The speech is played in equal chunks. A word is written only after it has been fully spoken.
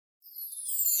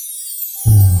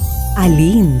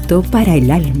Aliento para el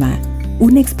alma.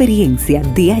 Una experiencia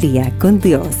diaria con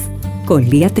Dios. Con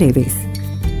Lía Treves.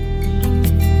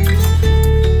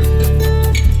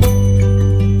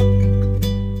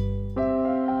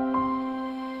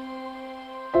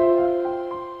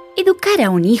 Educar a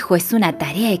un hijo es una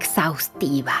tarea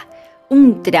exhaustiva,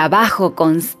 un trabajo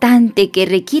constante que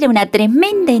requiere una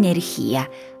tremenda energía,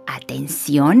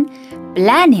 atención,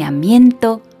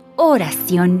 planeamiento,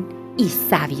 oración y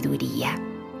sabiduría.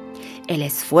 El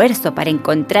esfuerzo para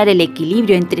encontrar el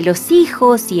equilibrio entre los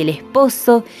hijos y el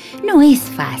esposo no es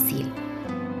fácil,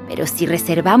 pero si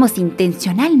reservamos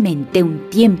intencionalmente un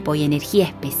tiempo y energía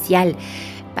especial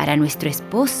para nuestro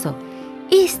esposo,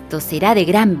 esto será de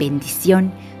gran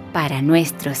bendición para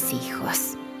nuestros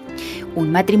hijos.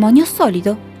 Un matrimonio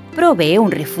sólido provee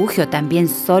un refugio también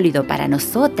sólido para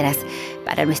nosotras,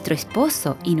 para nuestro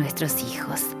esposo y nuestros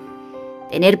hijos.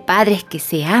 Tener padres que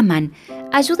se aman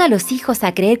ayuda a los hijos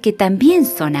a creer que también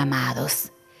son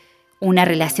amados. Una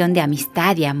relación de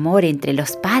amistad y amor entre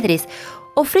los padres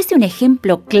ofrece un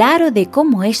ejemplo claro de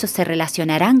cómo ellos se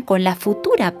relacionarán con la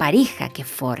futura pareja que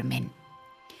formen.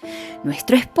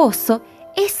 Nuestro esposo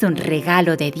es un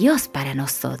regalo de Dios para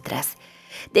nosotras.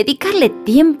 Dedicarle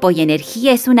tiempo y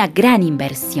energía es una gran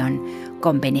inversión,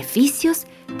 con beneficios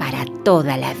para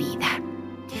toda la vida.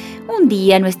 Un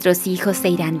día nuestros hijos se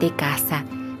irán de casa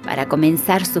para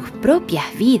comenzar sus propias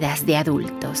vidas de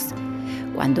adultos.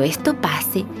 Cuando esto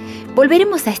pase,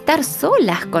 volveremos a estar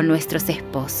solas con nuestros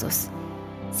esposos.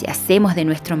 Si hacemos de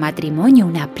nuestro matrimonio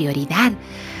una prioridad,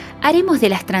 haremos de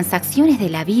las transacciones de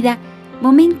la vida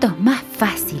momentos más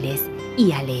fáciles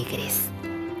y alegres.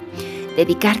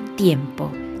 Dedicar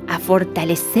tiempo a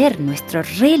fortalecer nuestro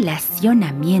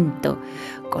relacionamiento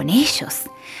con ellos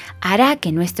hará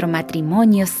que nuestro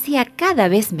matrimonio sea cada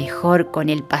vez mejor con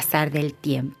el pasar del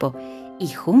tiempo y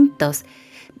juntos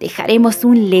dejaremos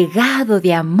un legado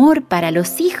de amor para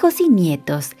los hijos y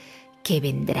nietos que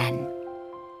vendrán.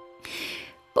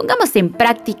 Pongamos en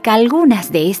práctica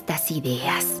algunas de estas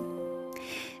ideas.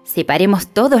 Separemos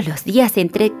todos los días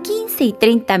entre 15 y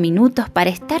 30 minutos para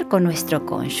estar con nuestro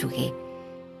cónyuge.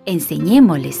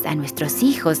 Enseñémosles a nuestros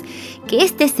hijos que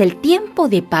este es el tiempo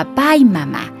de papá y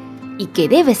mamá y que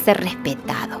debe ser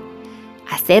respetado.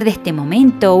 Hacer de este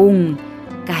momento un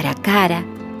cara a cara,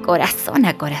 corazón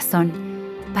a corazón,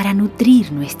 para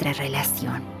nutrir nuestra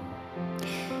relación.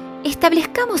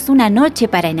 Establezcamos una noche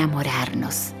para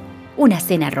enamorarnos, una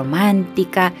cena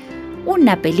romántica,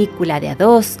 una película de a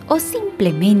dos o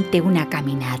simplemente una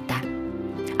caminata.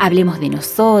 Hablemos de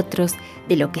nosotros,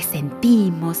 de lo que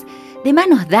sentimos, de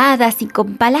manos dadas y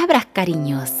con palabras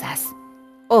cariñosas.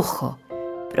 Ojo,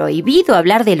 prohibido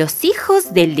hablar de los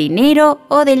hijos, del dinero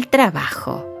o del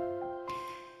trabajo.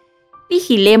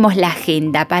 Vigilemos la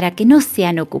agenda para que no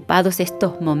sean ocupados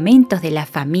estos momentos de la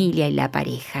familia y la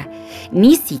pareja,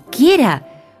 ni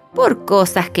siquiera por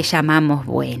cosas que llamamos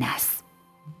buenas.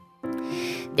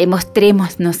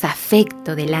 Demostrémonos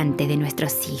afecto delante de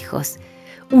nuestros hijos.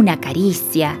 Una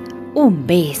caricia, un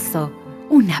beso,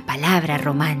 una palabra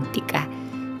romántica.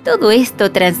 Todo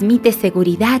esto transmite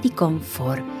seguridad y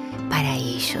confort para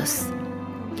ellos.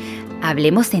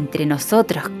 Hablemos entre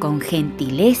nosotros con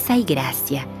gentileza y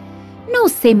gracia. No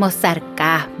usemos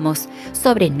sarcasmos,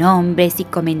 sobrenombres y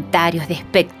comentarios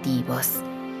despectivos.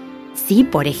 Sí,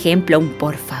 por ejemplo, un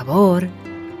por favor,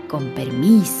 con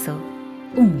permiso,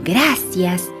 un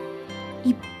gracias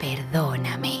y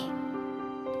perdóname.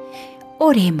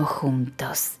 Oremos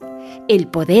juntos. El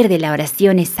poder de la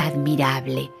oración es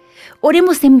admirable.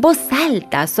 Oremos en voz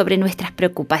alta sobre nuestras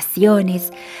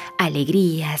preocupaciones,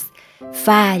 alegrías,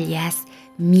 fallas,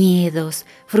 miedos,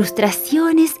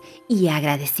 frustraciones y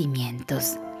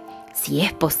agradecimientos. Si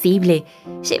es posible,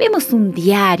 llevemos un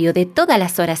diario de todas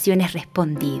las oraciones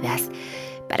respondidas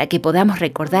para que podamos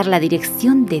recordar la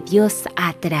dirección de Dios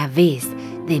a través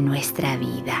de nuestra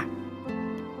vida.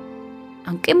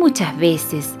 Aunque muchas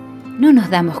veces no nos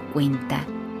damos cuenta,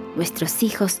 nuestros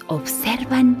hijos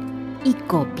observan y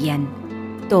copian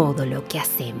todo lo que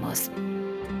hacemos.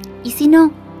 Y si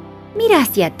no, mira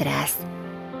hacia atrás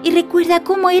y recuerda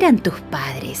cómo eran tus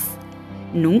padres.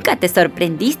 ¿Nunca te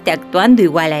sorprendiste actuando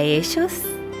igual a ellos?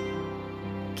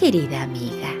 Querida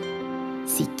amiga,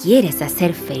 si quieres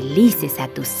hacer felices a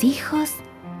tus hijos,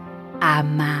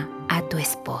 ama a tu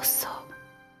esposo.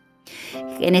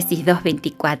 Génesis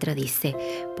 2:24 dice: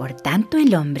 Por tanto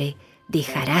el hombre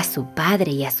dejará a su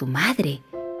padre y a su madre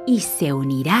y se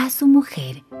unirá a su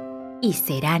mujer y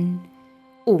serán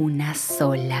una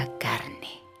sola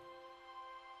carne.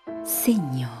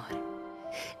 Señor,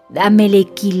 dame el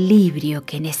equilibrio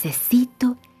que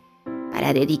necesito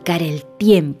para dedicar el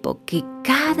tiempo que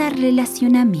cada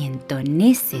relacionamiento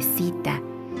necesita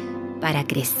para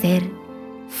crecer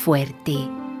fuerte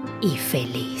y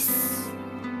feliz.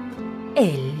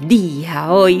 El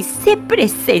día hoy se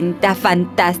presenta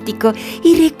fantástico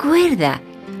y recuerda,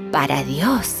 para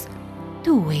Dios,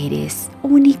 tú eres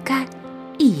única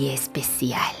y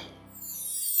especial.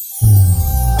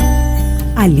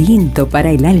 Aliento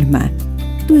para el alma,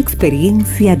 tu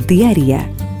experiencia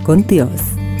diaria con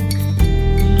Dios.